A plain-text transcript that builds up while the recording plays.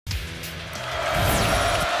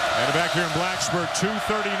We're back here in Blacksburg,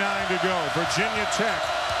 2:39 to go. Virginia Tech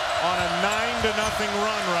on a 9-0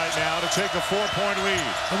 run right now to take a 4-point lead.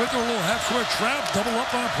 They went to a little half-court trap, double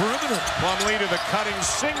up on a perimeter. Plumlee to the cutting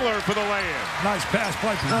Singler for the lay-in. Nice pass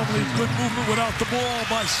by Plumlee. Good movement without the ball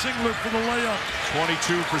by Singler for the layup.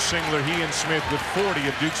 22 for Singler. He and Smith with 40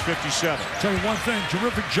 of Duke's 57. Tell you one thing,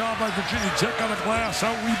 terrific job by Virginia Tech on the glass.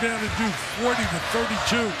 Out-rebounded Duke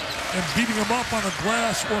 40-32. And beating them up on the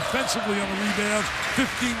glass offensively on the rebounds,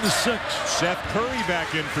 15-6. Seth Curry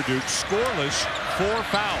back in for Duke, scoreless, 4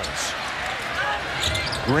 fouls.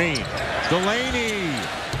 Green, Delaney.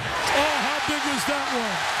 Oh, how big is that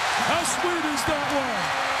one? How sweet is that one?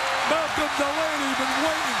 Malcolm Delaney been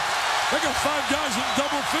waiting. They got 5 guys in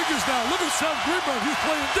double figures now. Look at Seth Greenberg. He's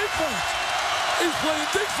playing defense. He's playing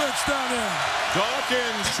defense down there.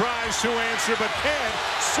 Dawkins tries to answer but can't.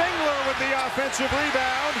 Singler with the offensive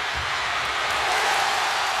rebound.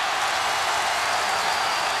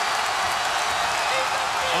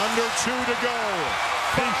 Under 2 to go.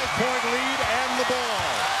 5-point lead and the ball.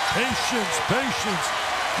 Patience, patience.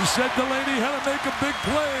 You said Delaney had to make a big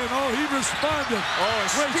play, and oh, he responded. Oh, a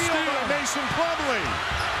steal by Mason Plumlee.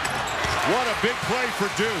 What a big play for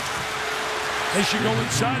Duke. They should go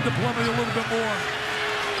inside the Plumlee a little bit more.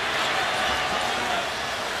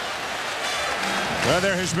 Well,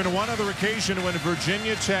 there has been one other occasion when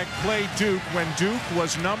Virginia Tech played Duke when Duke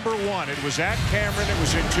was #1. It was at Cameron. It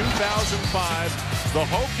was in 2005. The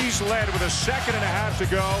Hokies led with a second and a half to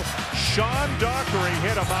go. Sean Dockery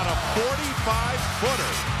hit about a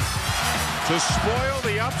 45-footer to spoil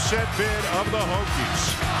the upset bid of the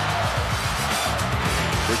Hokies.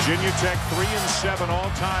 Virginia Tech 3-7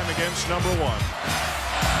 all time against #1.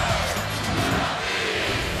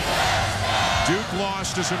 Duke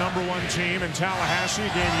lost as a #1 team in Tallahassee, a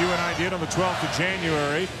game you and I did on the 12th of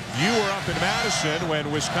January. You were up in Madison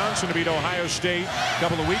when Wisconsin beat Ohio State a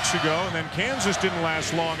couple of weeks ago, and then Kansas didn't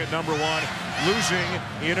last long at #1, losing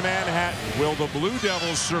in Manhattan. Will the Blue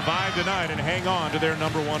Devils survive tonight and hang on to their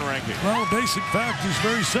 #1 ranking? Well, the basic fact is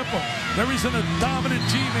very simple. There isn't a dominant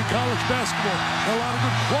team in college basketball. There are a lot of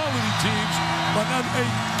good quality teams, but not a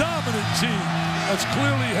dominant team that's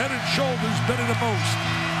clearly head and shoulders better than most.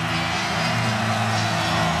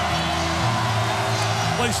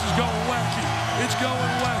 Place is going wacky. It's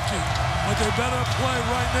going wacky. But they better play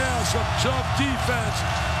right now some tough defense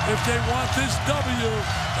if they want this W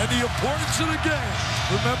and the importance of the game.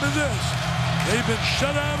 Remember this. They've been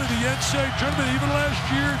shut out of the NCAA tournament even last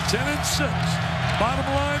year, 10-6. Bottom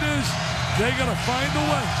line is they got to find a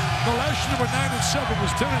way. The last year they were 9-7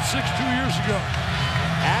 was 10-6 2 years ago.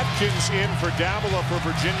 Atkins in for Davila for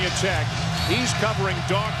Virginia Tech. He's covering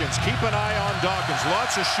Dawkins. Keep an eye on Dawkins.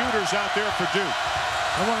 Lots of shooters out there for Duke.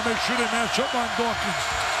 I want to make sure they match up on Dawkins.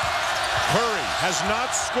 Curry has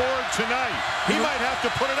not scored tonight. He might have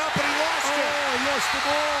to put it up, but he lost it. Oh, he lost the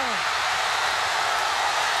ball.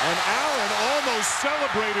 And Allen almost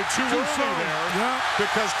celebrated too early there,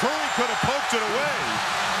 because Curry could have poked it away.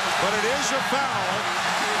 But it is a foul,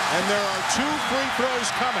 and there are 2 free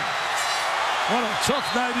throws coming. What a tough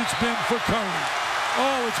night it's been for Curry.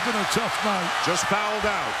 Oh, it's been a tough night. Just fouled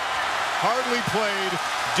out. Hardly played,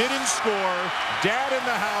 didn't score. Dad in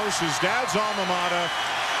the house, his dad's alma mater,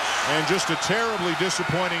 and just a terribly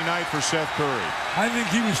disappointing night for Seth Curry. I think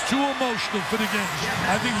he was too emotional for the game.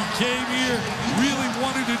 I think he came here, really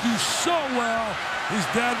wanted to do so well. His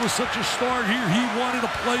dad was such a star here. He wanted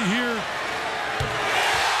to play here.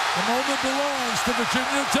 The moment belongs to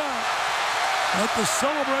Virginia Tech. Let the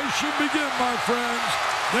celebration begin, my friends.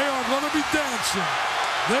 They are going to be dancing.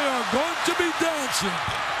 They are going to be dancing.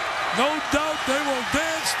 No doubt they will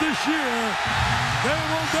dance this year. They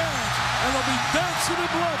will dance, and they'll be dancing in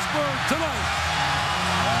Blacksburg tonight.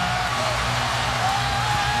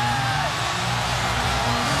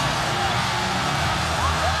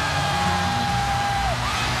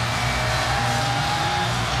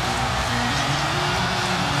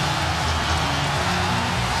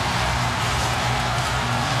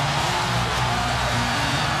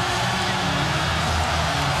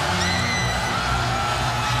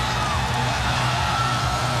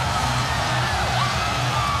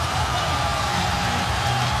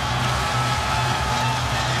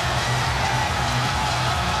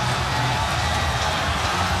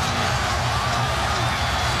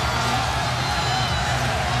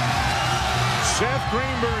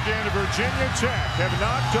 Greenberg and Virginia Tech have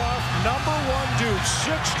knocked off #1 Duke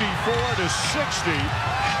 64-60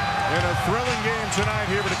 in a thrilling game tonight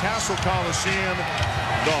here at the Castle Coliseum.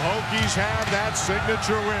 The Hokies have that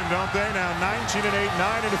signature win, don't they? Now 19-8,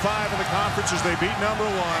 9-5 in the conference as they beat #1.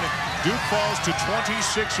 Duke falls to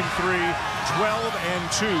 26-3,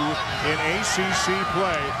 12-2 in ACC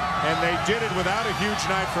play, and they did it without a huge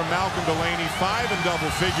night from Malcolm Delaney, 5 in double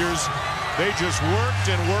figures. They just worked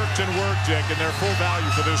and worked and worked, Dick, and they're full value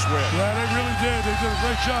for this win. Yeah, they really did. They did a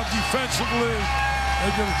great job defensively.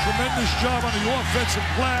 They did a tremendous job on the offensive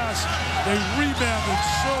glass. They rebounded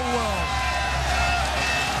so well.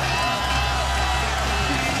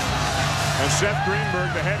 And Seth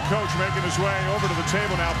Greenberg, the head coach, making his way over to the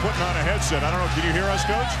table now, putting on a headset. I don't know, can you hear us,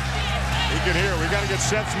 Coach? He can hear. We got to get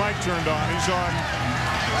Seth's mic turned on. He's on.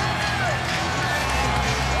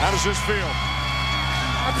 How does this feel?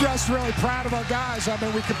 I'm just really proud of our guys. I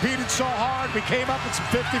mean, we competed so hard. We came up with some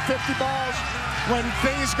 50-50 balls. When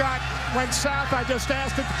things went south, I just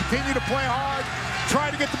asked them to continue to play hard, try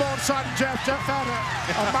to get the ball inside of Jeff. Jeff had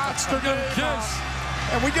a monster game.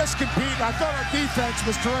 And we just compete. I thought our defense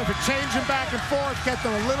was terrific. Changing back and forth, get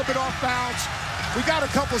them a little bit off balance. We got a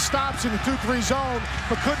couple stops in the 2-3 zone,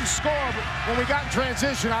 but couldn't score. But when we got in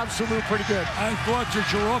transition, obviously we were pretty good. I thought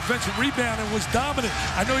that your offensive rebounding was dominant.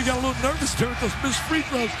 I know you got a little nervous there with those missed free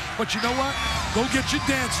throws, but you know what? Go get your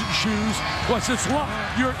dancing shoes. Once it's locked,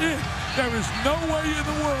 you're in. There is no way in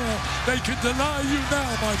the world they can deny you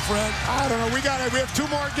now, my friend. I don't know. We have 2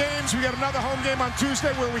 more games. We got another home game on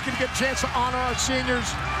Tuesday where we can get a chance to honor our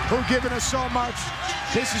seniors who've given us so much.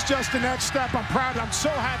 This is just the next step. I'm proud. I'm so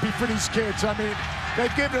happy for these kids. I mean,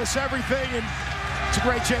 they've given us everything, and it's a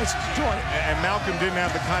great chance to enjoy it. And Malcolm didn't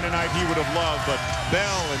have the kind of night he would have loved, but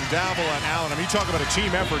Bell and Davila and Allen, I mean, you talk about a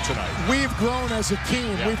team effort tonight. We've grown as a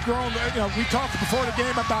team. Yeah. We've grown. You know, we talked before the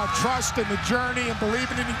game about trust and the journey and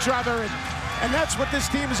believing in each other, and that's what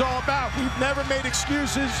this team is all about. We've never made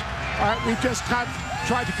excuses. We've just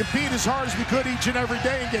tried to compete as hard as we could each and every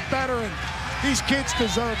day and get better, and these kids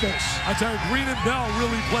deserve this. I tell you, Green and Bell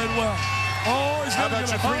really played well. Oh, he's How about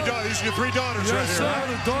your 3 daughters? These are your 3 daughters right here. Yes, sir.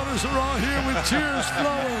 The daughters are all here with tears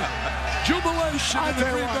flowing. Jubilation in the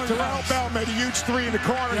Greenberg house. Bell made a huge 3 in the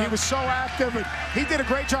corner. Yeah. He was so active, and he did a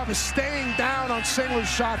great job of staying down on Singler's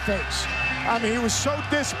shot face. I mean, he was so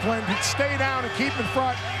disciplined. He'd stay down and keep in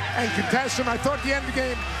front and contest him. I thought at the end of the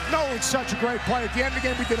game, Nolan's such a great player. At the end of the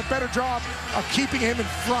game, we did a better job of keeping him in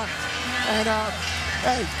front. And,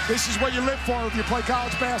 hey, this is what you live for if you play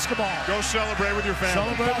college basketball. Go celebrate with your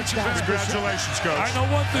family. Celebrate with your family. Congratulations, Coach. I know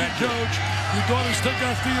one thing, Coach. Your daughters took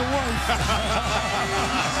after your wife.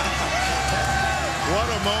 What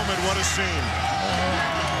a moment, what a scene.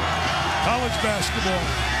 College basketball.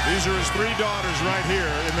 These are his 3 daughters right here.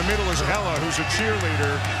 In the middle is Ella, who's a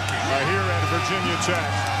cheerleader here at Virginia Tech.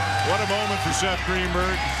 What a moment for Seth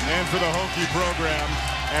Greenberg and for the Hokie program.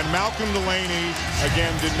 And Malcolm Delaney,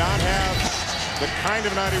 again, did not have the kind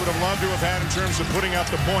of night he would have loved to have had in terms of putting up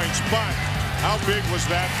the points. But how big was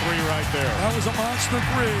that 3 right there? That was a monster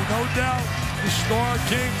 3, no doubt. The star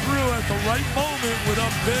came through at the right moment with a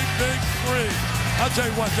big, big 3. I'll tell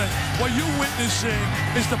you one thing. What you're witnessing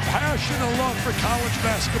is the passion and love for college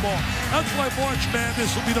basketball. That's why March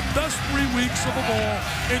Madness will be the best 3 weeks of them all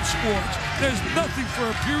in sports. There's nothing for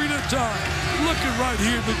a period of time. Looking right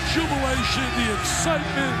here, the jubilation, the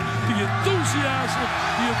excitement, the enthusiasm,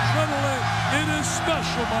 the adrenaline. It is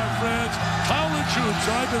special, my friends. College hoops.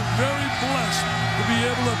 I've been very blessed to be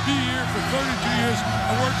able to be here for 32 years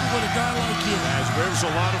and working with a guy like you. It was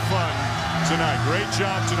a lot of fun tonight. Great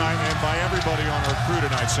job tonight, and by everybody on our crew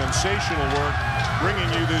tonight. Sensational work bringing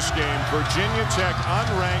you this game. Virginia Tech,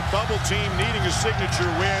 unranked, bubble team needing a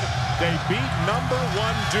signature win. They beat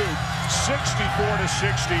 #1 Duke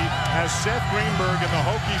 64-60 as Seth Greenberg and the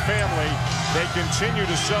Hokie family, they continue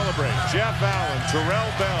to celebrate. Jeff Allen,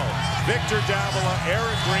 Terrell Bell, Victor Davila,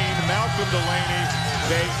 Eric Green, Malcolm Delaney.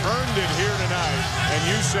 They earned it here tonight, and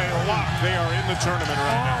you say lock. They are in the tournament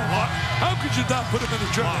right now. Lock. How could you not put them in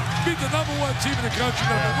the tournament? Beat the #1 team in the country,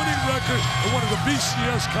 got a winning record in one of the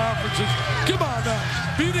BCS conferences. Come on now,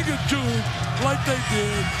 beating a Duke like they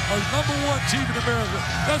did, a #1 team in America.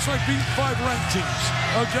 That's like beating 5 ranked teams,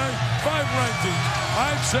 okay? 5 ranked teams.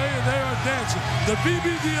 I'm saying they are dancing. The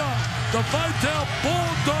VBDI, the Vital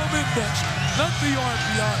Ball Dome Index, not the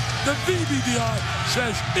RPI, the VBDI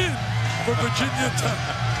says in for Virginia Tech.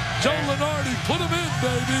 Joe Lenardi, put him in,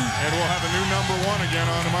 baby. And we'll have a new #1 again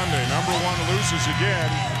on Monday. #1 loses again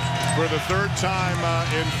for the 3rd time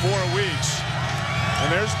in 4 weeks.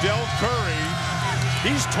 And there's Del Curry.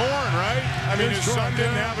 He's torn, right? I mean, his son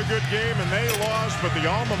didn't have a good game, and they lost, but the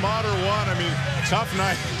alma mater won. I mean, tough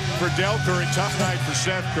night for Del Curry. Tough night for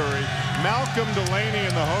Seth Curry. Malcolm Delaney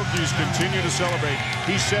and the Hokies continue to celebrate.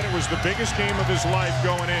 He said it was the biggest game of his life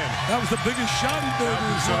going in. That was the biggest shot he made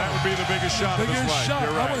in his life. So that would be the biggest shot of his life.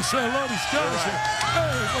 You're right. I want to say hello to these guys. Right.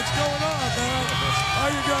 Hey, what's going on, man?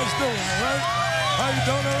 How you guys doing, all right? How you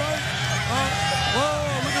doing, all right?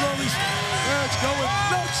 Whoa, look at all these. Yeah, it's going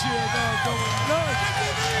nuts here now. Going nuts.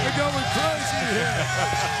 They're going crazy here.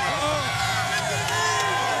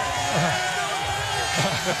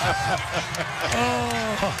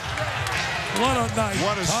 What a night.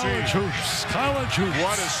 What a College scene. hoops. College hoops.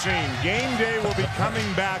 What a scene. Game day will be coming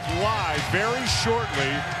back live very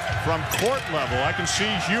shortly from court level. I can see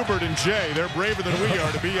Hubert and Jay. They're braver than we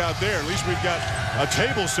are to be out there. At least we've got a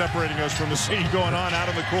table separating us from the scene going on out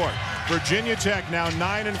on the court. Virginia Tech now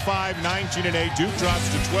 9-5, 19-8. Duke drops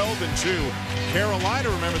to 12-2. Carolina,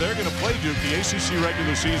 remember, they're going to play Duke. The ACC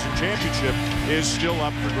regular season championship is still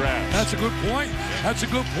up for grabs. That's a good point. That's a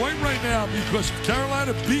good point right now, because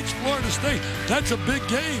Carolina beats Florida State. That's a big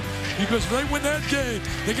game, because if they win that game,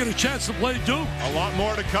 they get a chance to play Duke. A lot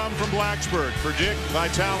more to come from Blacksburg. For Dick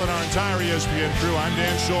Vitale and our entire ESPN crew, I'm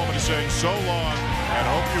Dan Schulman saying so long, and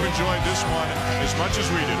hope you enjoyed this one as much as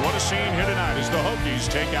we did. What a scene here tonight as the Hokies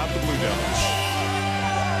take out the Blue Devils.